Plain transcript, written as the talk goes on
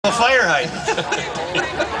A fire hydrant.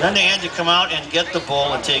 Then they had to come out and get the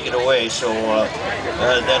bull and take it away, so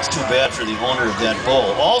that's too bad for the owner of that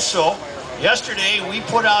bull. Also, yesterday we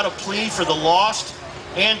put out a plea for the lost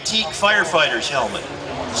antique firefighter's helmet.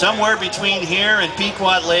 Somewhere between here and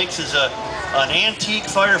Pequot Lakes is an antique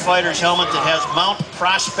firefighter's helmet that has Mount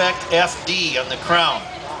Prospect FD on the crown.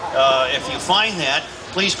 If you find that,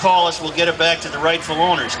 please call us. We'll get it back to the rightful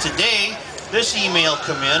owners. Today, this email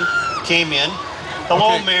came in.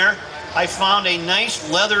 Hello, okay. Mayor. I found a nice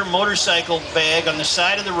leather motorcycle bag on the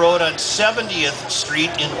side of the road on 70th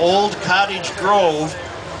Street in Old Cottage Grove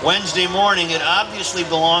Wednesday morning. It obviously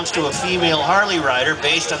belongs to a female Harley rider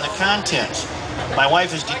based on the contents. My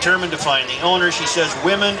wife is determined to find the owner. She says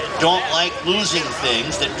women don't like losing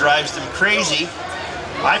things. That drives them crazy.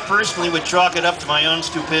 I personally would chalk it up to my own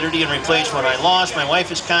stupidity and replace what I lost. My wife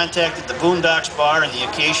has contacted the Boondocks Bar and the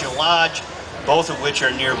Acacia Lodge, both of which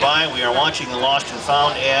are nearby. We are watching the lost and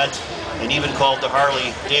found ads and even called the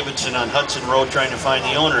Harley Davidson on Hudson Road trying to find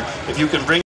the owner. If you can bring